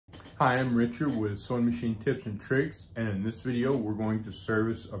Hi, I'm Richard with Sewing Machine Tips and Tricks, and in this video we're going to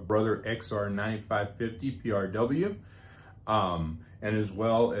service a Brother XR9550 PRW, and as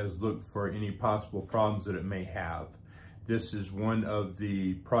well as look for any possible problems that it may have. This is one of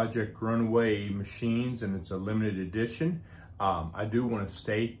the Project Runaway machines, and it's a limited edition. I do want to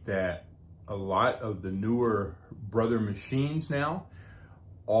state that a lot of the newer Brother machines now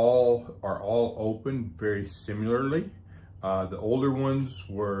are all open very similarly. The older ones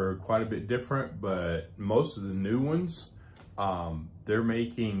were quite a bit different, but most of the new ones, they're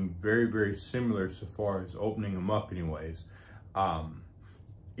making very, very similar so far as opening them up anyways.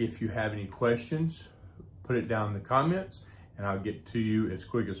 If you have any questions, put it down in the comments and I'll get to you as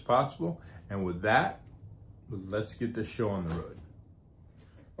quick as possible. And with that, let's get this show on the road.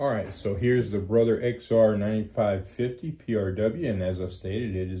 All right, so here's the Brother XR9550 PRW, and as I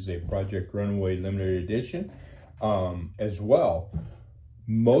stated, it is a Project Runaway limited edition. As well,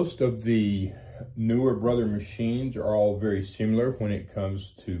 most of the newer Brother machines are all very similar when it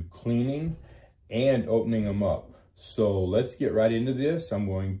comes to cleaning and opening them up. So let's get right into this. I'm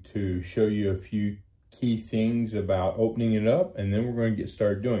going to show you a few key things about opening it up, and then we're going to get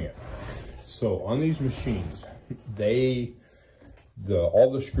started doing it. So on these machines,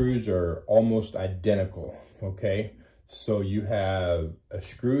 all the screws are almost identical, okay? So you have a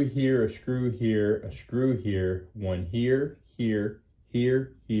screw here, a screw here, a screw here, one here, here,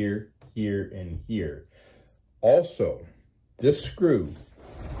 here, here, here, and here. Also, this screw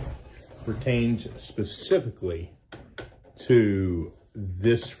pertains specifically to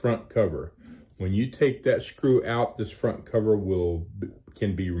this front cover. When you take that screw out, this front cover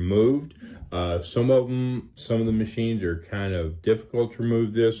can be removed. Some of the machines are kind of difficult to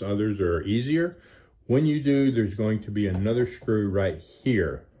remove this, others are easier. When you do, there's going to be another screw right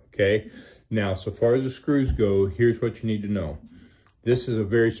here, okay? Now, so far as the screws go, here's what you need to know. This is a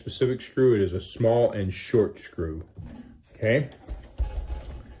very specific screw. It is a small and short screw, okay?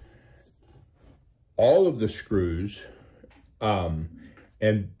 All of the screws, and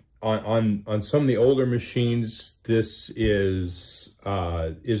on some of the older machines, this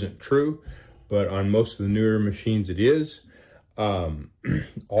isn't true, but on most of the newer machines, it is.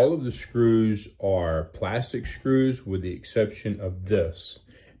 All of the screws are plastic screws with the exception of this,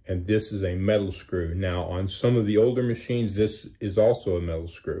 and this is a metal screw. Now on some of the older machines, this is also a metal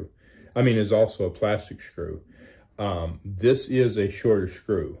screw. Is also a plastic screw. This is a shorter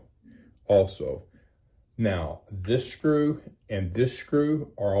screw also. Now this screw and this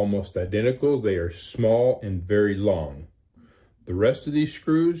screw are almost identical. They are small and very long. The rest of these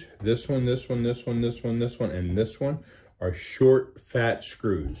screws, this one, this one, this one, this one, this one, and this one, are short, fat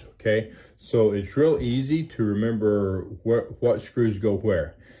screws, okay? So it's real easy to remember what screws go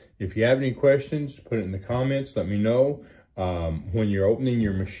where. If you have any questions, put it in the comments, let me know. When you're opening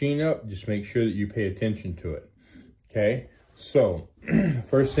your machine up, just make sure that you pay attention to it, okay? So,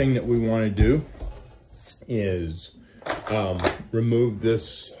 first thing that we wanna do is remove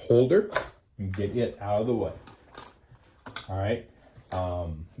this holder and get it out of the way, all right?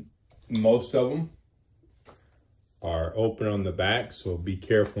 Most of them are open on the back, so be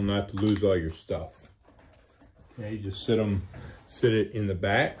careful not to lose all your stuff. Okay, just sit it in the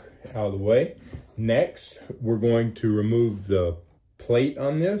back, out of the way. Next, we're going to remove the plate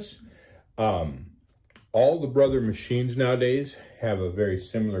on this. All the Brother machines nowadays have a very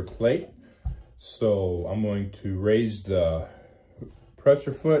similar plate. So I'm going to raise the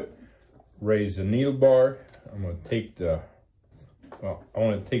presser foot, raise the needle bar. I'm going to take I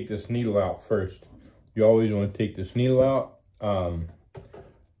want to take this needle out first. You always want to take this needle out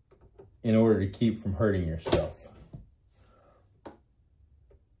in order to keep from hurting yourself.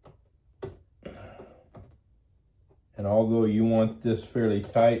 And although you want this fairly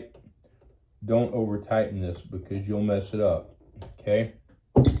tight, don't over tighten this because you'll mess it up, okay?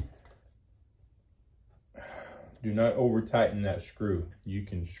 Do not over tighten that screw. You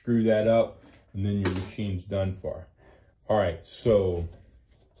can screw that up and then your machine's done for. All right, so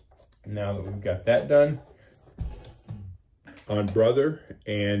now that we've got that done on Brother,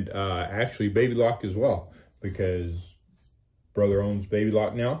 and actually Baby Lock as well, because Brother owns Baby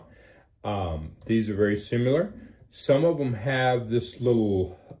Lock now. These are very similar. Some of them have this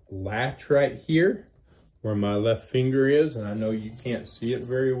little latch right here where my left finger is, and I know you can't see it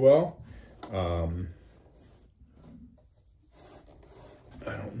very well. I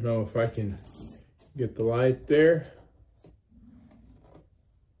don't know if I can get the light there.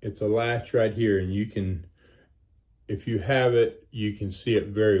 It's a latch right here, and you can, if you have it, you can see it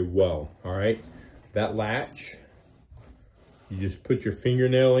very well, all right? That latch, you just put your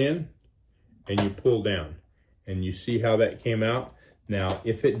fingernail in and you pull down, and you see how that came out. Now,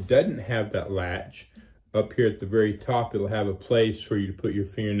 if it doesn't have that latch, up here at the very top, it'll have a place for you to put your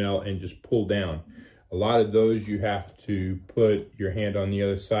fingernail and just pull down. A lot of those you have to put your hand on the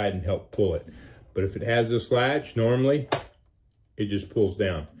other side and help pull it. But if it has this latch, normally it just pulls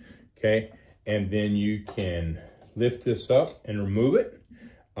down, okay? And then you can lift this up and remove it.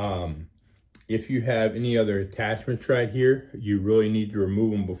 If you have any other attachments right here, you really need to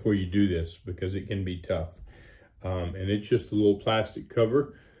remove them before you do this because it can be tough. And it's just a little plastic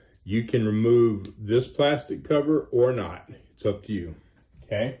cover. You can remove this plastic cover or not. It's up to you,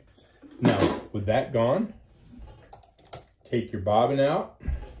 okay? Now, with that gone, take your bobbin out.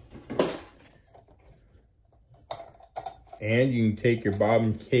 And you can take your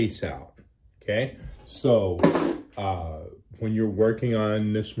bobbin case out, okay? So, when you're working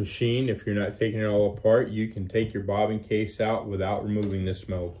on this machine, if you're not taking it all apart, you can take your bobbin case out without removing this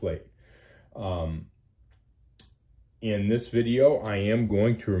metal plate. In this video, I am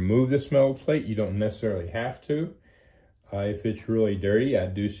going to remove this metal plate. You don't necessarily have to. If it's really dirty, I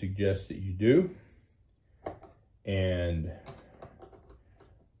do suggest that you do. And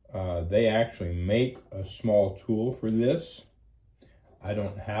they actually make a small tool for this. I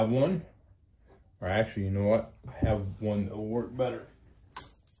don't have one. Or actually, you know what? I have one that will work better.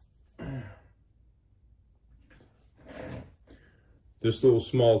 This little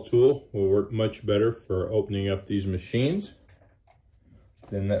small tool will work much better for opening up these machines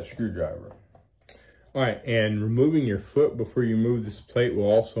than that screwdriver. All right, and removing your foot before you move this plate will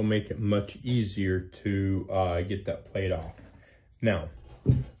also make it much easier to get that plate off. Now,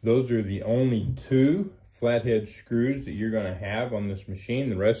 those are the only 2 flathead screws that you're going to have on this machine.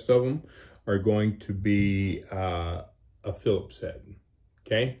 The rest of them are going to be a Phillips head,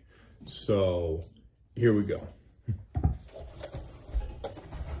 okay? So here we go.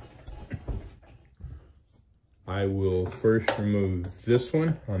 I will first remove this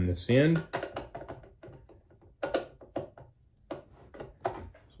one on this end.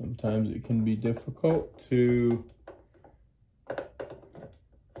 Sometimes it can be difficult to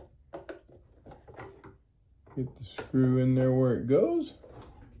get the screw in there where it goes.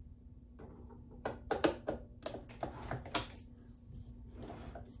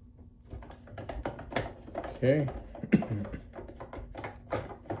 Okay.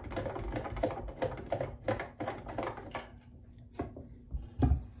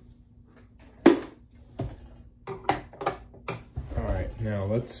 All right, now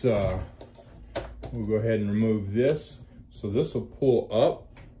let's we'll go ahead and remove this. So this will pull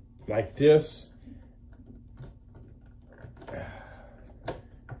up like this.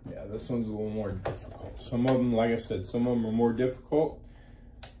 Yeah, this one's a little more difficult. Some of them, like I said, some of them are more difficult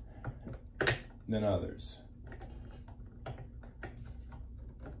than others.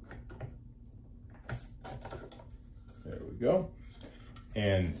 There we go.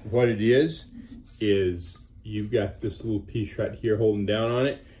 And what it is you've got this little piece right here holding down on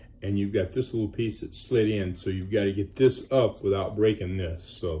it, and you've got this little piece that's slid in, so you've got to get this up without breaking this.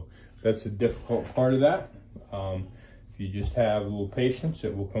 So that's the difficult part of that. If you just have a little patience,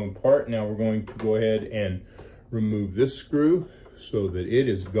 it will come apart. Now we're going to go ahead and remove this screw so that it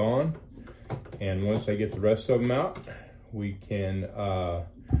is gone. And once I get the rest of them out, we can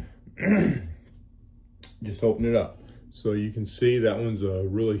just open it up. So you can see that one's a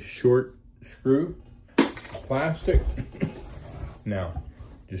really short screw, plastic. Now,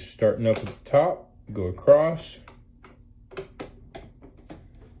 just starting up at the top, go across.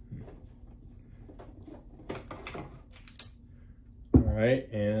 All right,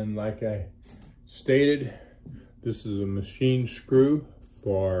 and like I stated, this is a machine screw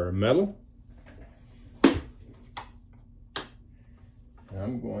for metal.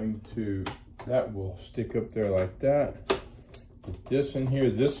 I'm going to, that will stick up there like that. Put this in here.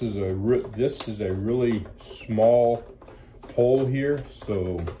 This is a really small hole here,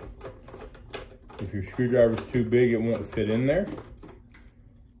 so if your screwdriver is too big, it won't fit in there.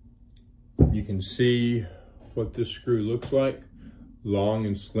 You can see what this screw looks like, long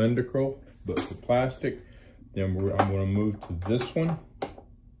and cylindrical, but for plastic. Then I'm going to move to this one.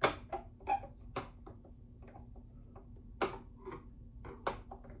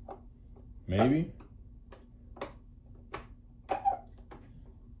 Maybe.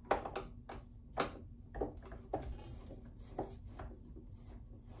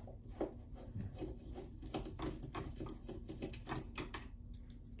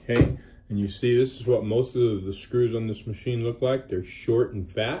 Okay, and you see this is what most of the screws on this machine look like. They're short and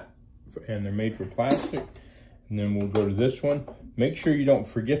fat, and they're made for plastic. And then we'll go to this one. Make sure you don't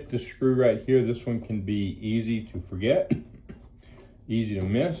forget this screw right here. This one can be easy to forget, easy to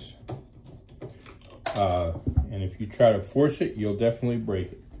miss. And if you try to force it, you'll definitely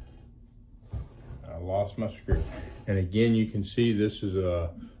break it. I lost my screw. And again, you can see this is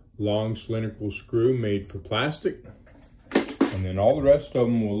a long cylindrical screw made for plastic. And then all the rest of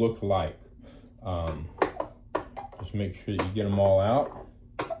them will look alike. Just make sure that you get them all out.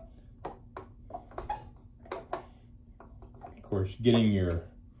 Of course, getting your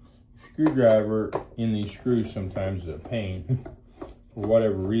screwdriver in these screws sometimes is a pain. For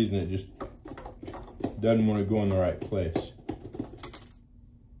whatever reason, it just doesn't want to go in the right place.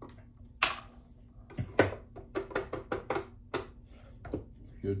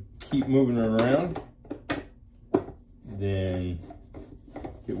 If you keep moving it around, then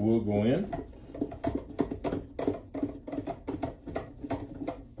it will go in.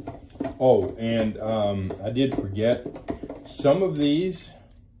 Oh, and I did forget, some of these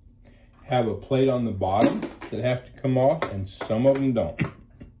have a plate on the bottom that have to come off, and some of them don't.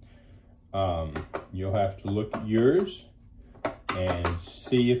 You'll have to look at yours and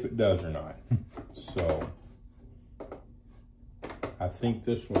see if it does or not. So, I think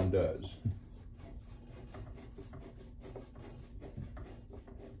this one does.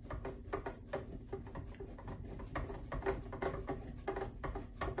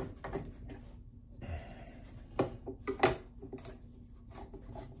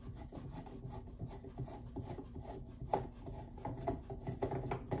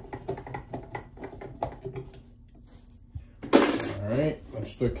 All right,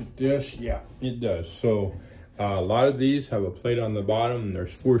 let's look at this. Yeah, it does. So a lot of these have a plate on the bottom, and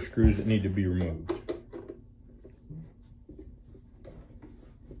there's 4 screws that need to be removed.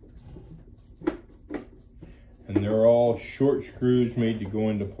 And they're all short screws made to go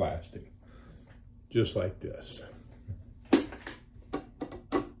into plastic, just like this.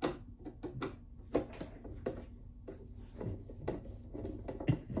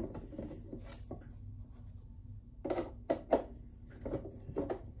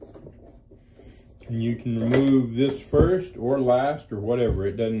 And you can remove this first or last or whatever,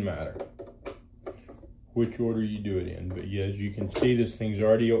 it doesn't matter which order you do it in. But yeah, as you can see, this thing's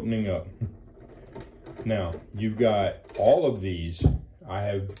already opening up. Now, you've got all of these. I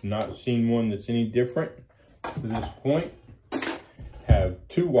have not seen one that's any different to this point. Have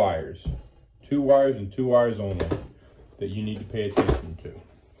 2 wires. 2 wires and 2 wires only that you need to pay attention to.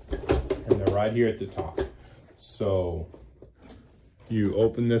 And they're right here at the top. So you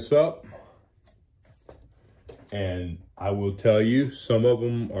open this up, and I will tell you, some of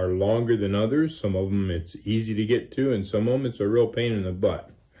them are longer than others. Some of them it's easy to get to, and some of them it's a real pain in the butt.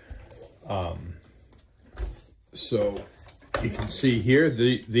 So you can see here,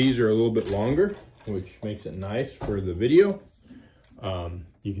 these are a little bit longer, which makes it nice for the video.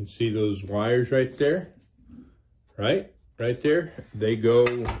 You can see those wires right there, right there. They go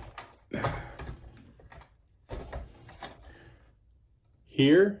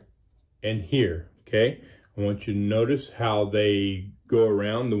here and here, okay? I want you to notice how they go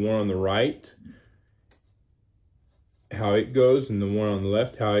around. The one on the right, how it goes, and the one on the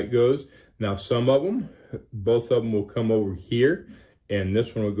left, how it goes. Now, some of them, both of them will come over here, and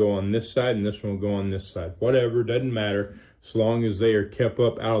this one will go on this side, and this one will go on this side. Whatever, doesn't matter, as long as they are kept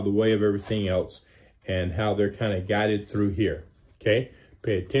up out of the way of everything else, and how they're kind of guided through here, okay?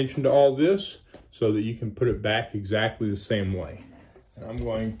 Pay attention to all this so that you can put it back exactly the same way. And I'm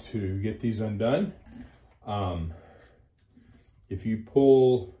going to get these undone. If you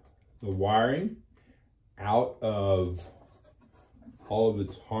pull the wiring out of all of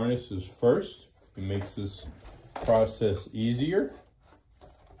its harnesses first, it makes this process easier,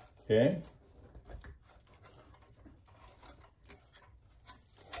 okay?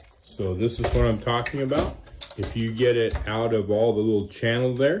 So this is what I'm talking about. If you get it out of all the little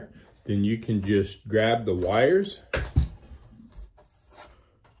channel there, then you can just grab the wires.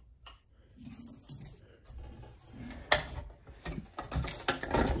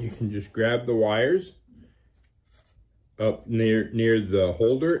 You can just grab the wires up near the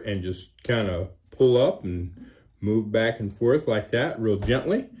holder and just kind of pull up and move back and forth like that real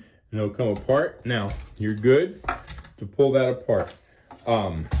gently, and it'll come apart. Now, you're good to pull that apart.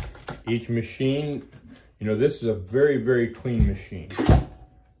 Each machine, you know, this is a very, very clean machine.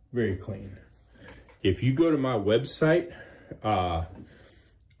 Very clean. If you go to my website,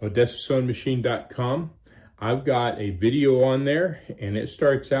 odessasewingmachine.com, I've got a video on there, and it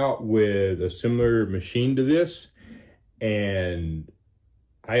starts out with a similar machine to this, and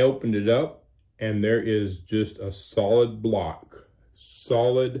I opened it up, and there is just a solid block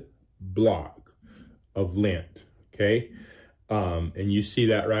of lint, okay? And you see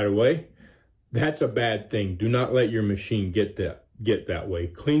that right away. That's a bad thing. Do not let your machine get that way.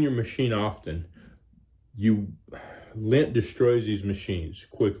 Clean your machine often. lint destroys these machines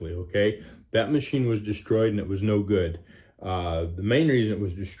quickly, okay? That machine was destroyed and it was no good. The main reason it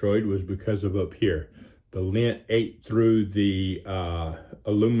was destroyed was because of up here. The lint ate through the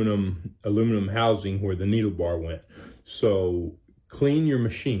aluminum housing where the needle bar went. So clean your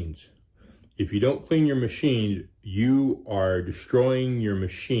machines. If you don't clean your machine, you are destroying your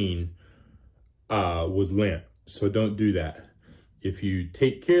machine with lint. So don't do that. If you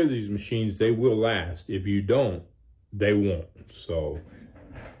take care of these machines, they will last. If you don't, they won't. So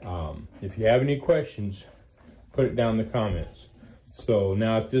if you have any questions, put it down in the comments. So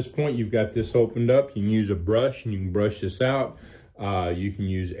now at this point, you've got this opened up. You can use a brush and you can brush this out. You can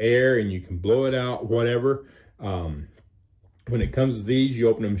use air and you can blow it out, whatever. When it comes to these, you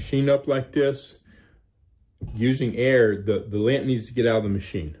open a machine up like this. Using air, the lint needs to get out of the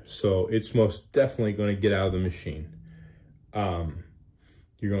machine. So it's most definitely going to get out of the machine.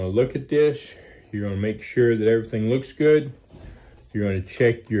 You're going to look at this. You're going to make sure that everything looks good. You're going to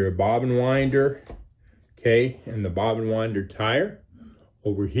check your bobbin winder, okay, and the bobbin winder tire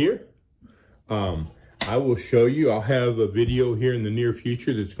over here. I will show you. I'll have a video here in the near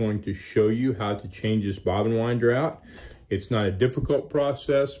future that's going to show you how to change this bobbin winder out. It's not a difficult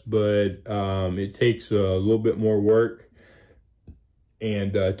process, but it takes a little bit more work,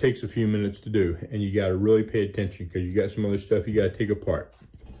 and it takes a few minutes to do. And you got to really pay attention because you got some other stuff you got to take apart.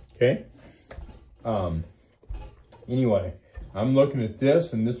 Okay. Anyway, I'm looking at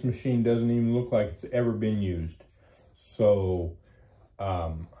this, and this machine doesn't even look like it's ever been used. So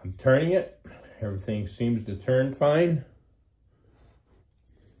I'm turning it. Everything seems to turn fine.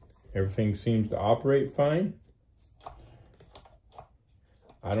 Everything seems to operate fine.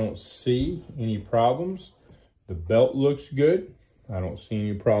 I don't see any problems. The belt looks good. I don't see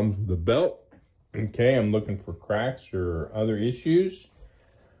any problems with the belt. Okay, I'm looking for cracks or other issues.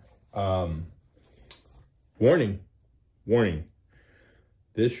 Warning.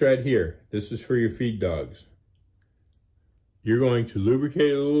 This right here, this is for your feed dogs. You're going to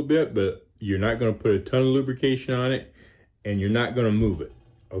lubricate it a little bit, but you're not going to put a ton of lubrication on it, and you're not going to move it,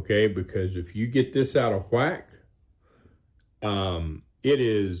 okay? Because if you get this out of whack, it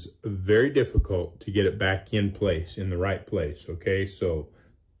is very difficult to get it back in place, in the right place, okay? So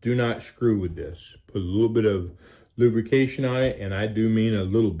do not screw with this. Put a little bit of lubrication on it, and I do mean a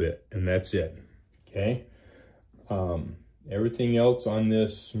little bit, and that's it, okay? Everything else on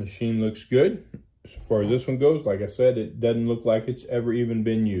this machine looks good. As far as this one goes, like I said, it doesn't look like it's ever even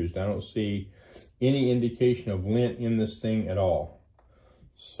been used. I don't see any indication of lint in this thing at all.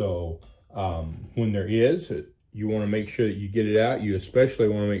 So when there is, you want to make sure that you get it out. You especially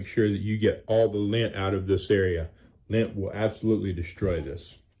want to make sure that you get all the lint out of this area. Lint will absolutely destroy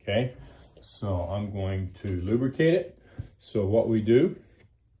this, okay? So I'm going to lubricate it. So what we do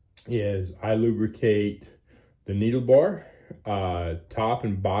is I lubricate the needle bar, top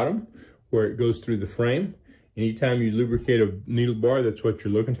and bottom, where it goes through the frame. Anytime you lubricate a needle bar, that's what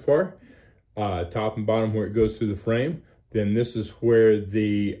you're looking for. Top and bottom where it goes through the frame. Then this is where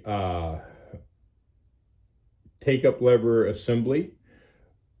the take-up lever assembly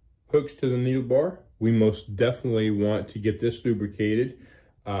hooks to the needle bar. We most definitely want to get this lubricated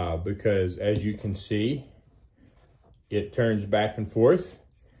because, as you can see, it turns back and forth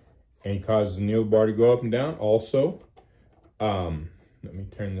and causes the needle bar to go up and down. Also, let me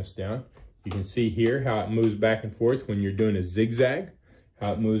turn this down. You can see here how it moves back and forth when you're doing a zigzag,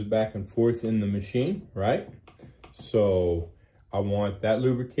 how it moves back and forth in the machine, right? So I want that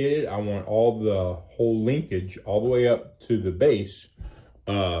lubricated. I want all the whole linkage all the way up to the base.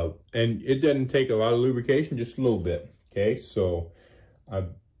 And it doesn't take a lot of lubrication, just a little bit, okay? So a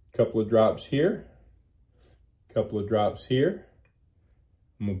couple of drops here, a couple of drops here.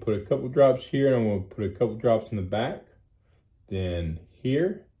 I'm gonna put a couple of drops here, and I'm gonna put a couple of drops in the back. Then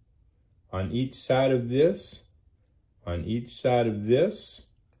here, on each side of this, on each side of this,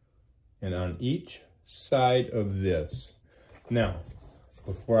 and on each side of this. Now,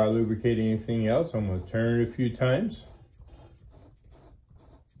 before I lubricate anything else, I'm going to turn it a few times.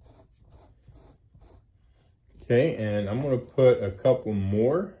 Okay, and I'm going to put a couple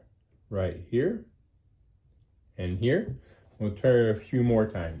more right here and here. We'll turn it a few more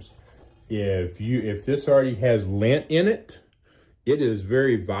times. If this already has lint in it, it is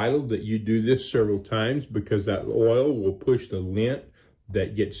very vital that you do this several times because that oil will push the lint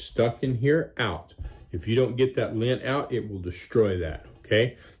that gets stuck in here out. If you don't get that lint out, it will destroy that,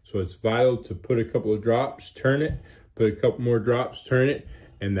 okay? So it's vital to put a couple of drops, turn it, put a couple more drops, turn it,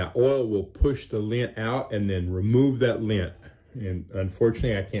 and that oil will push the lint out and then remove that lint. And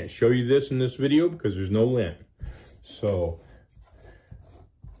unfortunately, I can't show you this in this video because there's no lint. So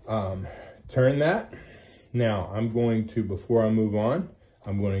turn that, now I'm going to, before I move on,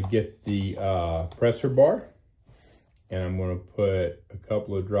 I'm going to get the presser bar, and I'm going to put a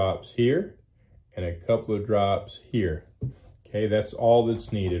couple of drops here and a couple of drops here. Okay, that's all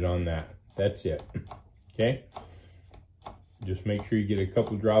that's needed on that. That's it. Okay, just make sure you get a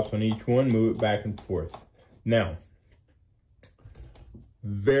couple of drops on each one, move it back and forth. Now,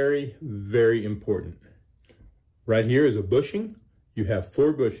 very, very important. Right here is a bushing. You have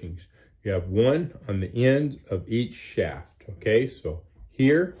 4 bushings. You have 1 on the end of each shaft. Okay, so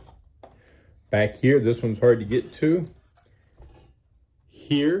here, back here, this one's hard to get to.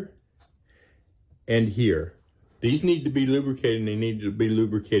 Here and here. These need to be lubricated, and they need to be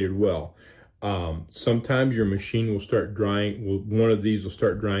lubricated well. Sometimes your machine will start drying, one of these will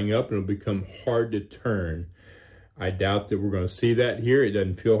start drying up and it'll become hard to turn. I doubt that we're going to see that here. It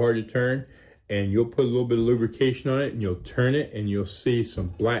doesn't feel hard to turn. And you'll put a little bit of lubrication on it and you'll turn it and you'll see some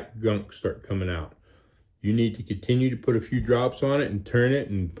black gunk start coming out. You need to continue to put a few drops on it and turn it,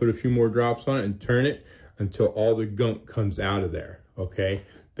 and put a few more drops on it and turn it until all the gunk comes out of there, okay?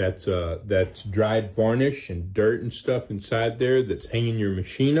 That's dried varnish and dirt and stuff inside there that's hanging your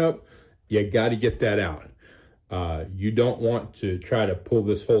machine up. You got to get that out. You don't want to try to pull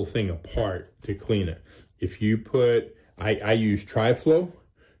this whole thing apart to clean it. If you put, I use Tri-Flow.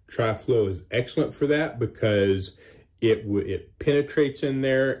 Tri-Flow is excellent for that because it penetrates in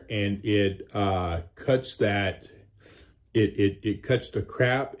there and it cuts that, it cuts the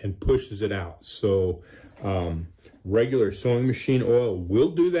crap and pushes it out. So regular sewing machine oil will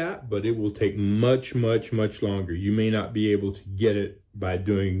do that, but it will take much, much, much longer. You may not be able to get it by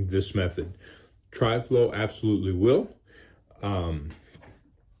doing this method. Tri-Flow absolutely will.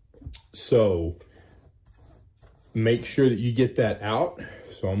 So make sure that you get that out.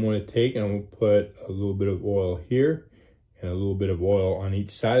 So I'm going to take and I'm going to put a little bit of oil here and a little bit of oil on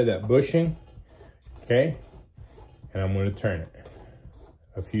each side of that bushing. Okay. And I'm going to turn it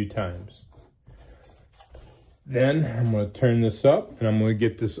a few times. Then I'm going to turn this up and I'm going to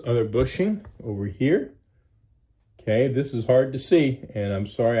get this other bushing over here. Okay, this is hard to see, and I'm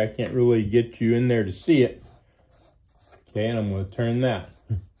sorry I can't really get you in there to see it. Okay, and I'm going to turn that.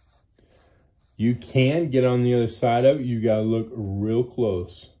 You can get on the other side of it. You got to look real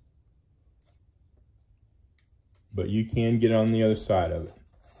close. But you can get on the other side of it.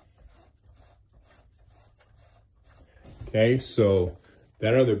 Okay, so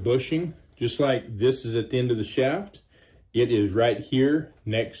that other bushing, just like this is at the end of the shaft, it is right here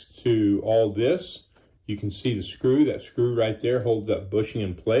next to all this. You can see the screw. That screw right there holds that bushing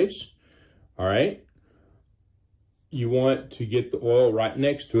in place. All right. You want to get the oil right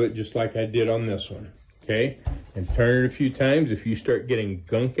next to it, just like I did on this one. Okay. And turn it a few times. If you start getting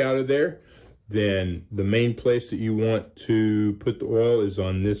gunk out of there, then the main place that you want to put the oil is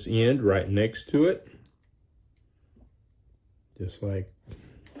on this end right next to it. Just like,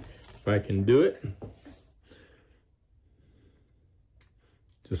 if I can do it.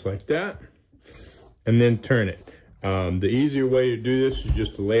 Just like that. And then turn it. The easier way to do this is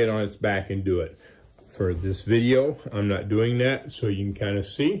just to lay it on its back and do it. For this video, I'm not doing that, so you can kind of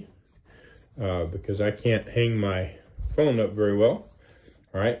see, because I can't hang my phone up very well.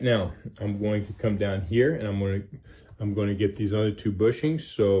 All right, now I'm going to come down here and I'm going to get these other 2 bushings.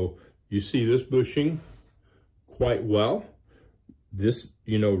 So you see this bushing quite well. This,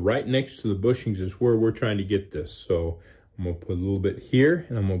 you know, right next to the bushings is where we're trying to get this. So I'm going to put a little bit here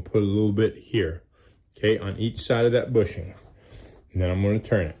and I'm going to put a little bit here. Okay, on each side of that bushing. And then I'm going to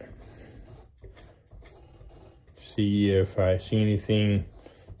turn it. See if I see anything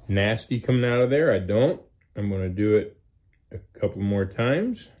nasty coming out of there. I don't. I'm going to do it a couple more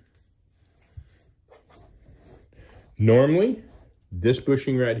times. Normally, this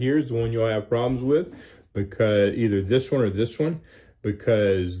bushing right here is the one you'll have problems with, because either this one or this one,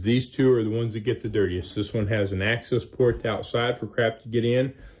 because these 2 are the ones that get the dirtiest. This one has an access port outside for crap to get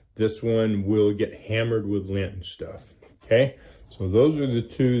in. This one will get hammered with lint and stuff. Okay, so those are the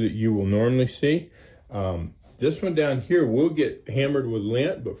 2 that you will normally see. This one down here will get hammered with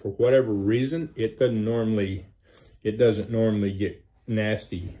lint, but for whatever reason, it doesn't normally get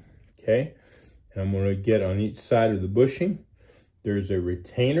nasty. Okay, and I'm going to get on each side of the bushing. There's a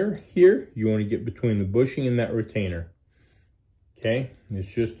retainer here. You want to get between the bushing and that retainer. Okay,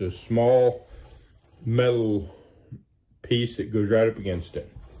 it's just a small metal piece that goes right up against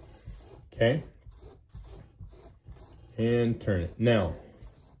it. Okay, and turn it. Now,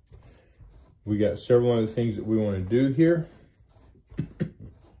 we got several other things that we want to do here.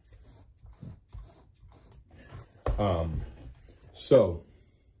 So,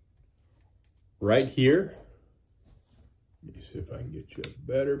 right here, let me see if I can get you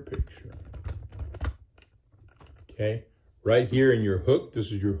a better picture. okay? Right here in your hook,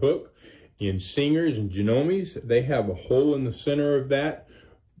 this is your hook. In Singers and Genomes, they have a hole in the center of that,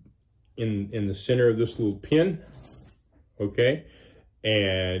 in the center of this little pin, okay?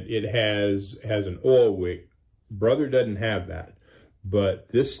 And it has an oil wick. Brother doesn't have that, but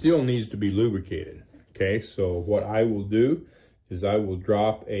this still needs to be lubricated, okay? So what I will do is I will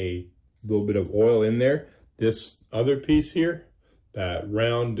drop a little bit of oil in there. This other piece here, that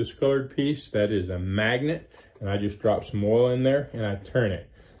round discolored piece, that is a magnet, and I just drop some oil in there and I turn it.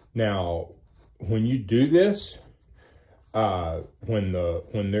 Now, when you do this, when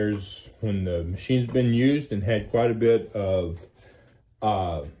the machine's been used and had quite a bit of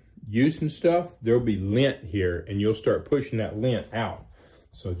use and stuff, there'll be lint here, and you'll start pushing that lint out.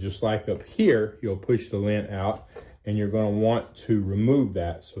 So just like up here, you'll push the lint out, and you're going to want to remove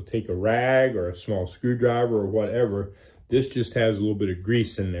that. So take a rag or a small screwdriver or whatever. This just has a little bit of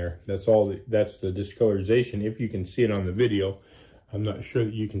grease in there. That's all. That's the discolorization. If you can see it on the video, I'm not sure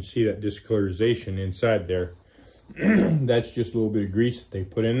that you can see that discolorization inside there. That's just a little bit of grease that they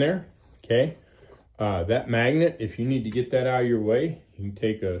put in there, okay? That magnet, if you need to get that out of your way, you can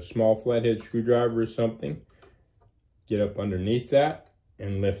take a small flathead screwdriver or something, get up underneath that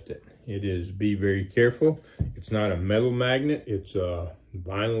and lift it. Be very careful. It's not a metal magnet, it's a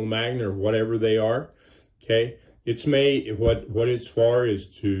vinyl magnet or whatever they are, okay? It's made, what it's for is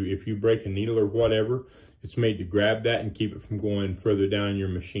to, if you break a needle or whatever, it's made to grab that and keep it from going further down in your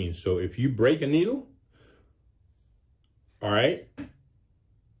machine. So if you break a needle, all right,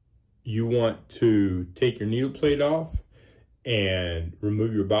 you want to take your needle plate off and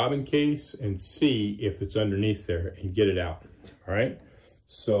remove your bobbin case and see if it's underneath there and get it out, all right?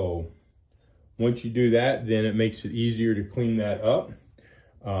 So once you do that, then it makes it easier to clean that up.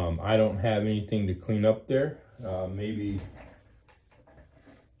 I don't have anything to clean up there. Maybe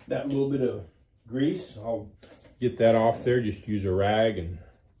that little bit of grease, I'll get that off there. Just use a rag and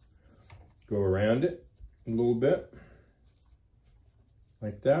go around it a little bit,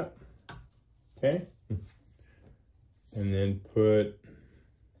 like that, okay? And then put a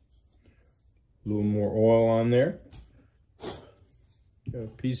little more oil on there. Got a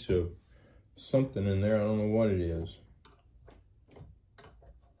piece of something in there, I don't know what it is.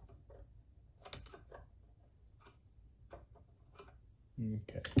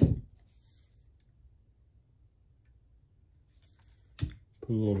 Okay. Put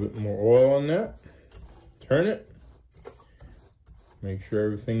a little bit more oil on that. Turn it. Make sure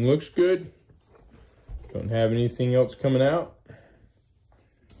everything looks good. Don't have anything else coming out.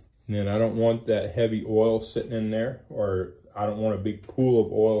 And then I don't want that heavy oil sitting in there, or I don't want a big pool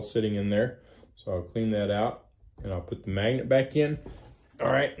of oil sitting in there. So I'll clean that out and I'll put the magnet back in.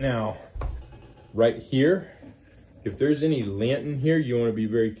 All right, now, right here, if there's any lint in here, you want to be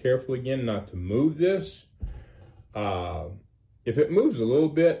very careful again not to move this. If it moves a little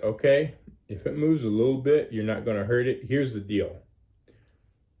bit, okay. If it moves a little bit, you're not going to hurt it. Here's the deal.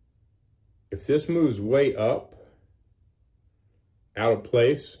 If this moves way up, out of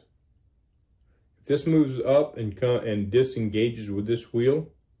place, if this moves up and disengages with this wheel,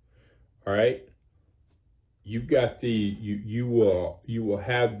 all right, you've got you will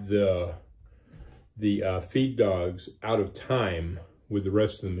have the feed dogs out of time with the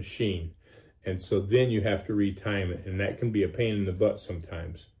rest of the machine. And so then you have to retime it, and that can be a pain in the butt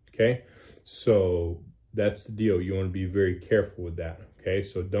sometimes, okay? So that's the deal. You want to be very careful with that, okay?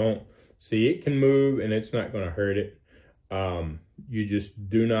 So don't, see, it can move and it's not going to hurt it. You just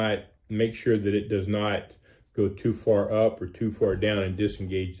do not, make sure that it does not go too far up or too far down and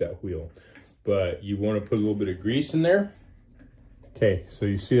disengage that wheel. But you want to put a little bit of grease in there. Okay, so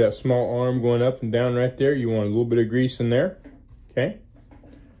you see that small arm going up and down right there? You want a little bit of grease in there, okay?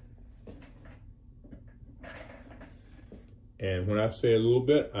 And when I say a little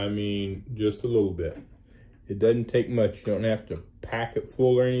bit, I mean just a little bit. It doesn't take much. You don't have to pack it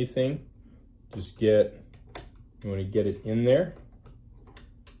full or anything. Just you want to get it in there.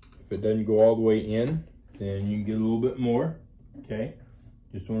 If it doesn't go all the way in, then you can get a little bit more, okay?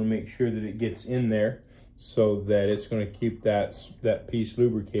 Just want to make sure that it gets in there so that it's going to keep that piece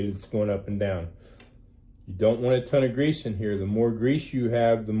lubricated that's going up and down. You don't want a ton of grease in here. The more grease you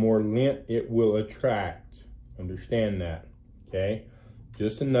have, the more lint it will attract. Understand that, okay?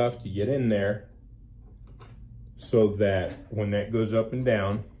 Just enough to get in there so that when that goes up and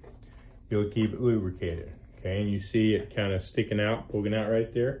down, you'll keep it lubricated, okay? And you see it kind of sticking out, poking out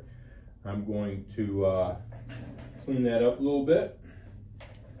right there. I'm going to clean that up a little bit.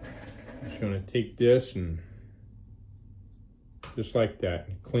 I'm just going to take this and just like that,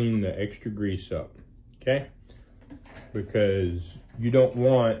 and clean the extra grease up, okay? Because you don't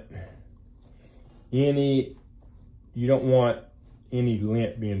want any you don't want any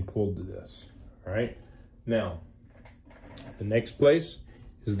lint being pulled to this. All right. Now, the next place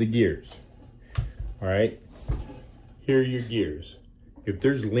is the gears. All right. Here are your gears. If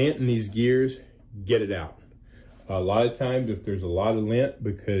there's lint in these gears, get it out. A lot of times, if there's a lot of lint,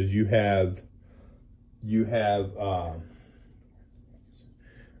 because you have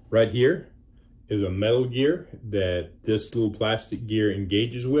right here is a metal gear that this little plastic gear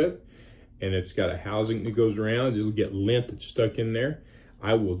engages with, and it's got a housing that goes around. It'll get lint that's stuck in there.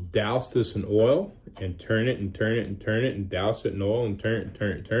 I will douse this in oil and turn it and turn it and turn it and douse it in oil and turn it and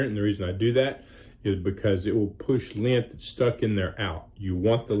turn it and turn it. And the reason I do that is because it will push lint that's stuck in there out. You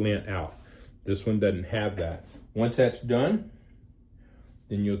want the lint out. This one doesn't have that. Once that's done,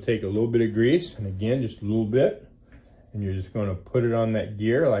 then you'll take a little bit of grease, and again, just a little bit, and you're just going to put it on that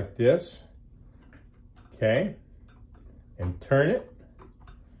gear like this, okay, and turn it,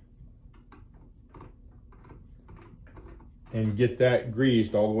 and get that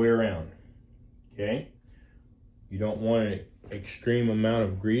greased all the way around, okay? You don't want an extreme amount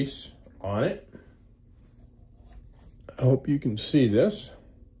of grease on it. I hope you can see this,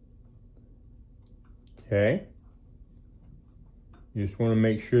 okay? You just want to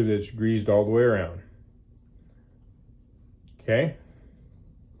make sure that it's greased all the way around. Okay?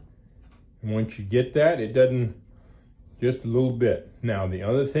 And once you get that, it doesn't, just a little bit. Now the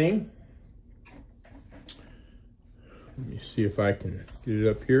other thing, let me see if I can get it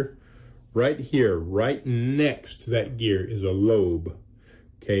up here. Right here, right next to that gear is a lobe.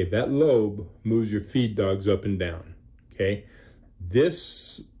 Okay, that lobe moves your feed dogs up and down. Okay?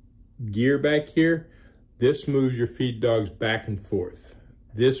 This gear back here, this moves your feed dogs back and forth.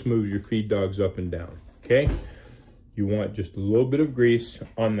 This moves your feed dogs up and down, okay? You want just a little bit of grease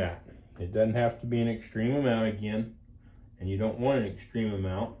on that. It doesn't have to be an extreme amount again, and you don't want an extreme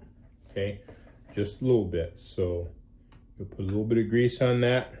amount, okay? Just a little bit. So you'll put a little bit of grease on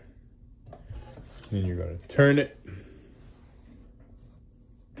that, then you're gonna turn it,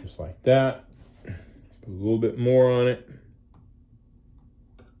 just like that. Put a little bit more on it.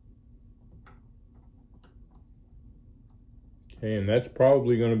 Okay, and that's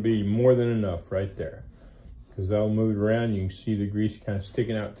probably going to be more than enough right there, because that'll move it around. You can see the grease kind of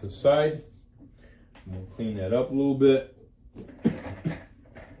sticking out to the side. And we'll clean that up a little bit.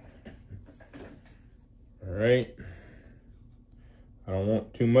 All right. I don't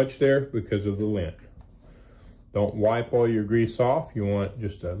want too much there because of the lint. Don't wipe all your grease off. You want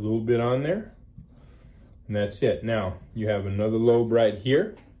just a little bit on there. And that's it. Now, you have another lobe right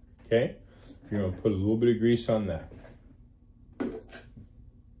here. Okay. You're going to put a little bit of grease on that.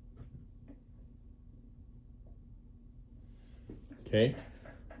 Okay,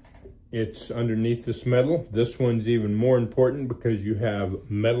 it's underneath this metal. This one's even more important because you have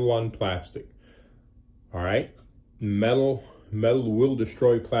metal on plastic. All right, metal will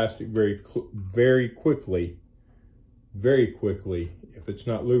destroy plastic very quickly if it's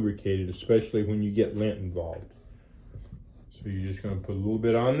not lubricated, especially when you get lint involved. So you're just going to put a little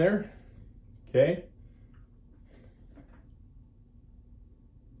bit on there, okay?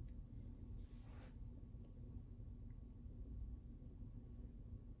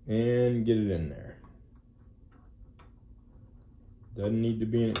 And get it in there. Doesn't need to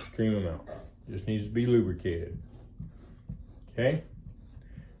be an extreme amount. Just needs to be lubricated. Okay?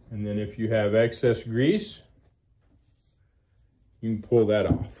 And then if you have excess grease, you can pull that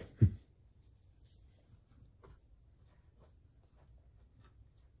off.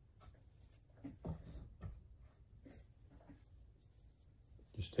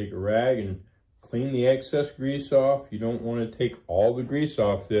 Just take a rag and clean the excess grease off. You don't want to take all the grease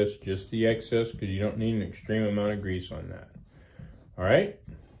off this, just the excess, because you don't need an extreme amount of grease on that. All right?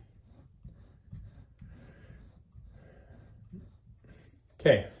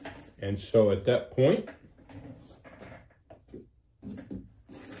 Okay, and so at that point,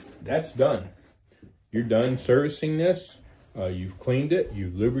 that's done. You're done servicing this. You've cleaned it,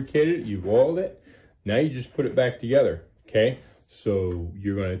 you've lubricated it, you've oiled it. Now you just put it back together, okay? So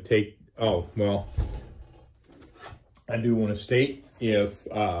you're going to take, oh, well, I do want to state, if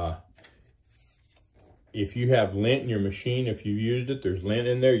you have lint in your machine, if you used it, there's lint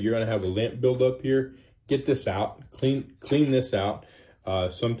in there, you're going to have a lint buildup here. Get this out, clean this out.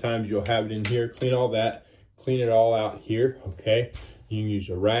 Sometimes you'll have it in here, clean all that, clean it all out here, okay? You can use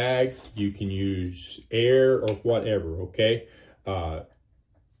a rag, you can use air or whatever, okay?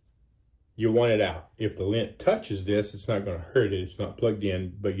 You want it out. If the lint touches this, it's not going to hurt it. It's not plugged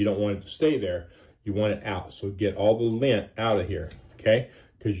in, but you don't want it to stay there. You want it out. So get all the lint out of here, okay?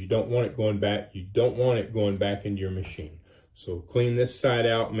 Because you don't want it going back. You don't want it going back into your machine. So clean this side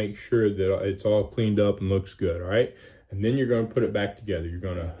out, make sure that it's all cleaned up and looks good, all right? And then you're gonna put it back together. You're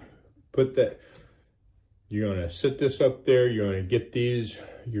gonna set this up there, you're gonna get these,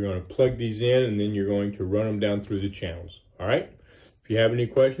 you're gonna plug these in, and then you're going to run them down through the channels, all right? If you have any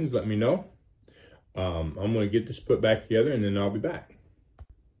questions, let me know. I'm gonna get this put back together and then I'll be back.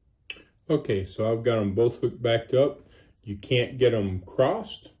 Okay, so I've got them both hooked back up. You can't get them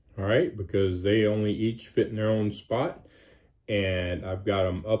crossed, all right, because they only each fit in their own spot. And I've got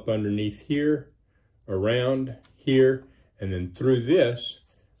them up underneath here, around here, and then through this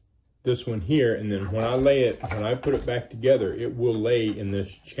one here. And then when I put it back together, it will lay in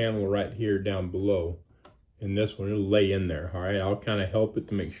this channel right here down below. And this one, it'll lay in there, all right? I'll kind of help it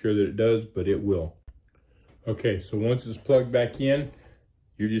to make sure that it does, but it will. Okay, so once it's plugged back in,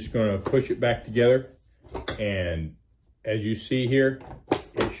 you're just gonna push it back together. And as you see here,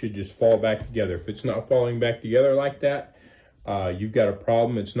 it should just fall back together. If it's not falling back together like that, you've got a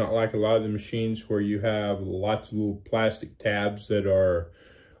problem. It's not like a lot of the machines where you have lots of little plastic tabs that are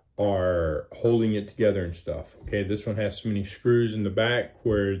holding it together and stuff. Okay, this one has so many screws in the back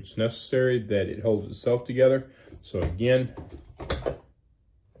where it's necessary that it holds itself together. So again,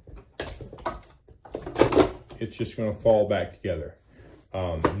 it's just going to fall back together.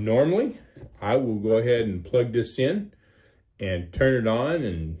 Normally, I will go ahead and plug this in and turn it on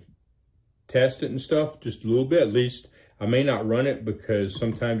and test it and stuff just a little bit. At least I may not run it because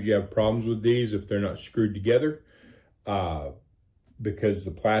sometimes you have problems with these if they're not screwed together. Because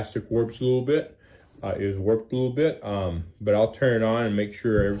the plastic warps a little bit, is warped a little bit. But I'll turn it on and make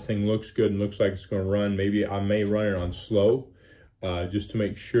sure everything looks good and looks like it's going to run. Maybe I may run it on slow, just to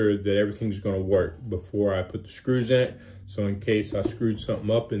make sure that everything's going to work before I put the screws in it. So in case I screwed something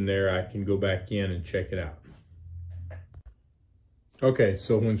up in there, I can go back in and check it out. Okay,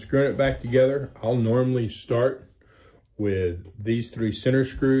 so when screwing it back together, I'll normally start with these 3 center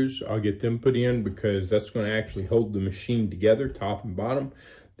screws. I'll get them put in because that's going to actually hold the machine together, top and bottom.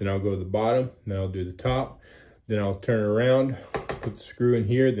 Then I'll go to the bottom, then I'll do the top. Then I'll turn it around, put the screw in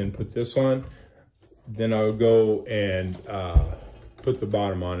here, then put this on. Then I'll go and put the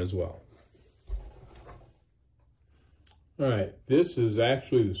bottom on as well. All right, this is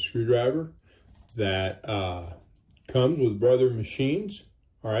actually the screwdriver that comes with Brother machines,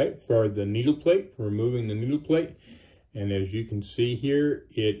 all right, for the needle plate, for removing the needle plate. And as you can see here,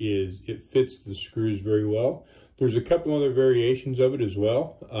 it fits the screws very well. There's a couple other variations of it as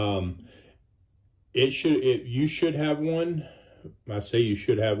well. You should have one. I say you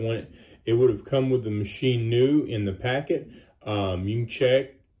should have one. It would have come with the machine new in the packet. You can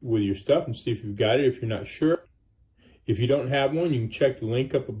check with your stuff and see if you've got it if you're not sure. If you don't have one, you can check the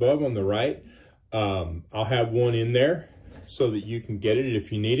link up above on the right. I'll have one in there so that you can get it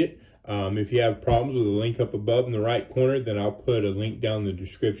if you need it. If you have problems with the link up above in the right corner, then I'll put a link down in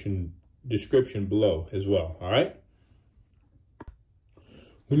the description below as well, all right?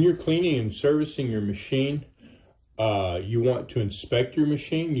 When you're cleaning and servicing your machine, you want to inspect your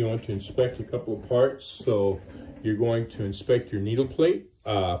machine. You want to inspect a couple of parts. So you're going to inspect your needle plate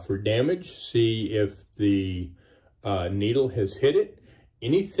for damage, see if the needle has hit it.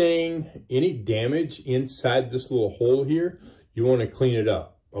 Any damage inside this little hole here, you want to clean it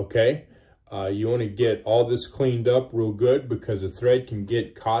up. Okay, you want to get all this cleaned up real good because the thread can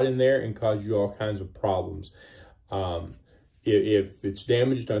get caught in there and cause you all kinds of problems. If it's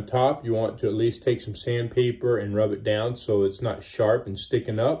damaged on top, you want to at least take some sandpaper and rub it down so it's not sharp and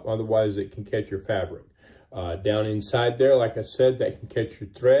sticking up. Otherwise, it can catch your fabric. Down inside there, like I said, that can catch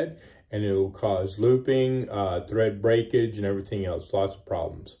your thread and it will cause looping, thread breakage, and everything else. Lots of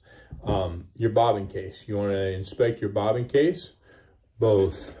problems. Your bobbin case. You want to inspect your bobbin case.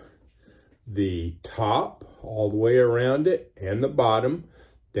 Both the top all the way around it and the bottom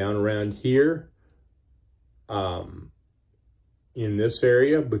down around here in this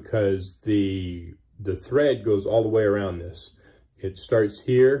area, because the thread goes all the way around this. It starts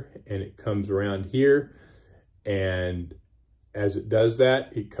here and it comes around here, and as it does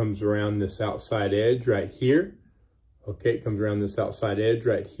that, it comes around this outside edge right here. Okay, it comes around this outside edge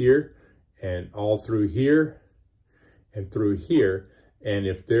right here and all through here and through here. And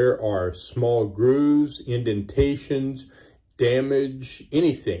if there are small grooves, indentations, damage,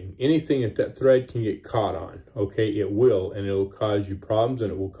 anything that thread can get caught on, okay, it will, and it'll cause you problems,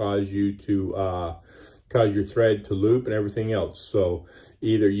 and it will cause you to, cause your thread to loop and everything else. So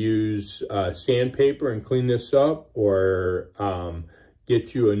either use sandpaper and clean this up, or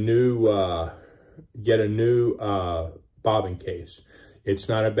get you a new, bobbin case. It's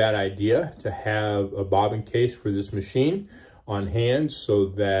not a bad idea to have a bobbin case for this machine. on hand so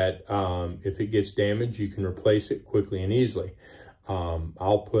that if it gets damaged, you can replace it quickly and easily.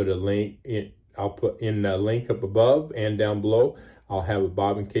 I'll put a link in. I'll put in the link up above and down below. I'll have a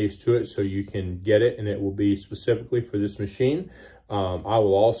bobbin case to it so you can get it, and it will be specifically for this machine. I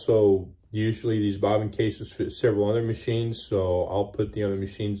will also, usually these bobbin cases fit several other machines, so I'll put the other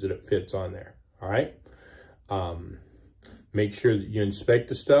machines that it fits on there. All right. Make sure that you inspect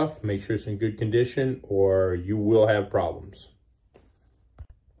the stuff, make sure it's in good condition, or you will have problems.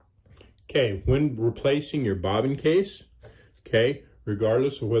 Okay, when replacing your bobbin case, okay,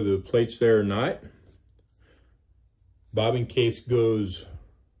 regardless of whether the plate's there or not, bobbin case goes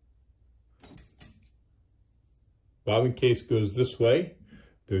this way.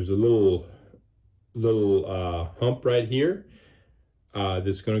 There's a little hump right here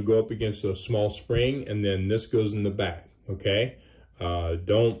that's going to go up against a small spring, and then this goes in the back. Okay,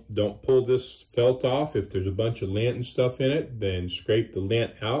 don't pull this felt off. If there's a bunch of lint and stuff in it, then scrape the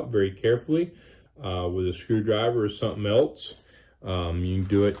lint out very carefully with a screwdriver or something else. You can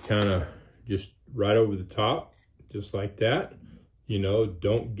do it kind of just right over the top, just like that. You know,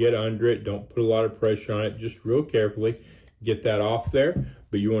 don't get under it. Don't put a lot of pressure on it. Just real carefully get that off there.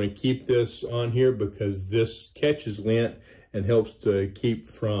 But you want to keep this on here because this catches lint and helps to keep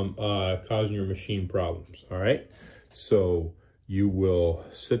from causing your machine problems. All right. So you will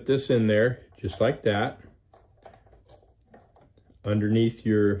sit this in there just like that underneath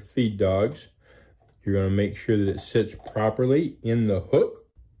your feed dogs. You're going to make sure that it sits properly in the hook.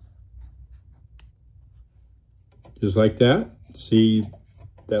 Just like that. See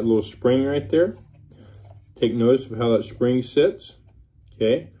that little spring right there? Take notice of how that spring sits.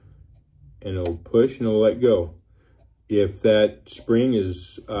 Okay. And it'll push and it'll let go. If that spring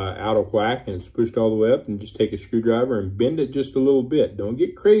is out of whack and it's pushed all the way up, then just take a screwdriver and bend it just a little bit. Don't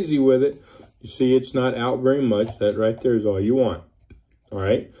get crazy with it. You see it's not out very much. That right there is all you want. All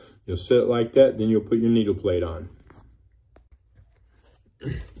right. You'll set it like that, then you'll put your needle plate on.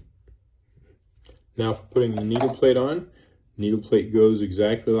 Now for putting the needle plate on, needle plate goes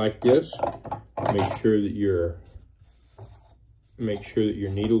exactly like this. Make sure that your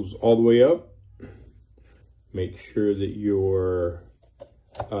needle's all the way up. Make sure that your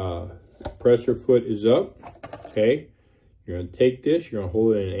presser foot is up. Okay. You're going to take this, you're going to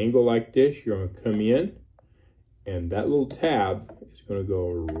hold it at an angle like this. You're going to come in, and that little tab is going to go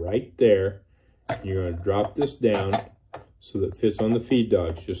right there. And you're going to drop this down so that it fits on the feed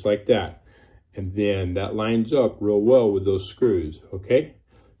dogs, just like that. And then that lines up real well with those screws, okay?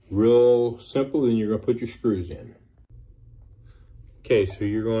 Real simple, then you're going to put your screws in. Okay, so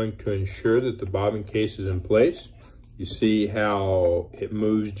you're going to ensure that the bobbin case is in place. You see how it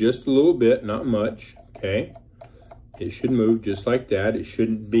moves just a little bit, not much, okay? It should move just like that. It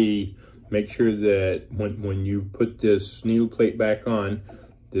shouldn't be, make sure that when you put this needle plate back on,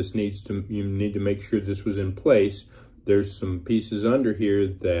 you need to make sure this was in place. There's some pieces under here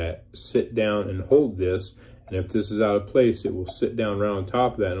that sit down and hold this, and if this is out of place, it will sit down right on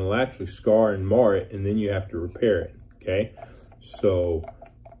top of that, and it'll actually scar and mar it, and then you have to repair it, okay? So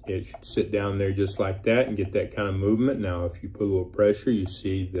it should sit down there just like that and get that kind of movement. Now, if you put a little pressure, you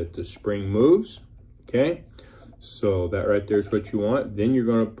see that the spring moves, okay? So that right there is what you want. Then you're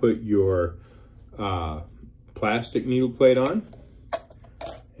going to put your plastic needle plate on,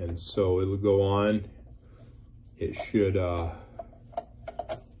 and so it'll go on. It should you're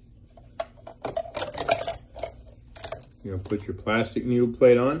going to put your plastic needle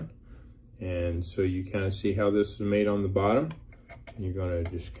plate on, and so you kind of see how this is made on the bottom. And you're going to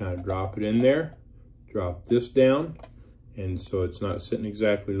just kind of drop it in there, drop this down, and so it's not sitting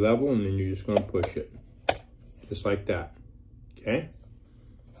exactly level, and then you're just going to push it just like that, okay?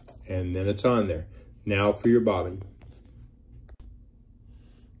 And then it's on there. Now for your bobbin.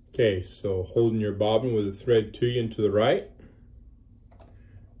 Okay, so holding your bobbin with a thread to you and to the right,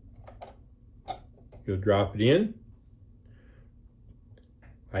 you'll drop it in.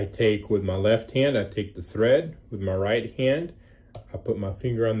 I take with my left hand, I take the thread. With my right hand, I put my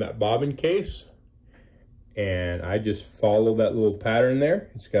finger on that bobbin case, and I just follow that little pattern there.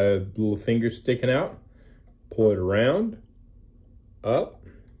 It's got a little finger sticking out. Pull it around, up,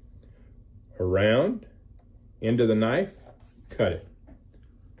 around, into the knife, cut it.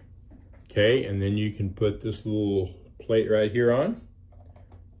 Okay, and then you can put this little plate right here on,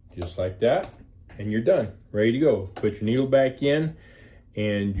 just like that, and you're done, ready to go. Put your needle back in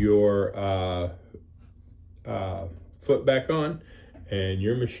and your foot back on, and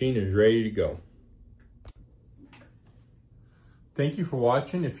your machine is ready to go. Thank you for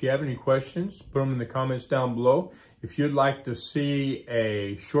watching. If you have any questions, put them in the comments down below. If you'd like to see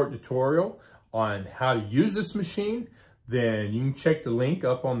a short tutorial on how to use this machine, then you can check the link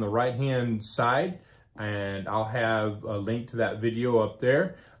up on the right-hand side, and I'll have a link to that video up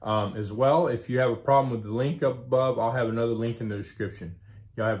there. As well, if you have a problem with the link up above, I'll have another link in the description.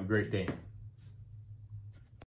 Y'all have a great day.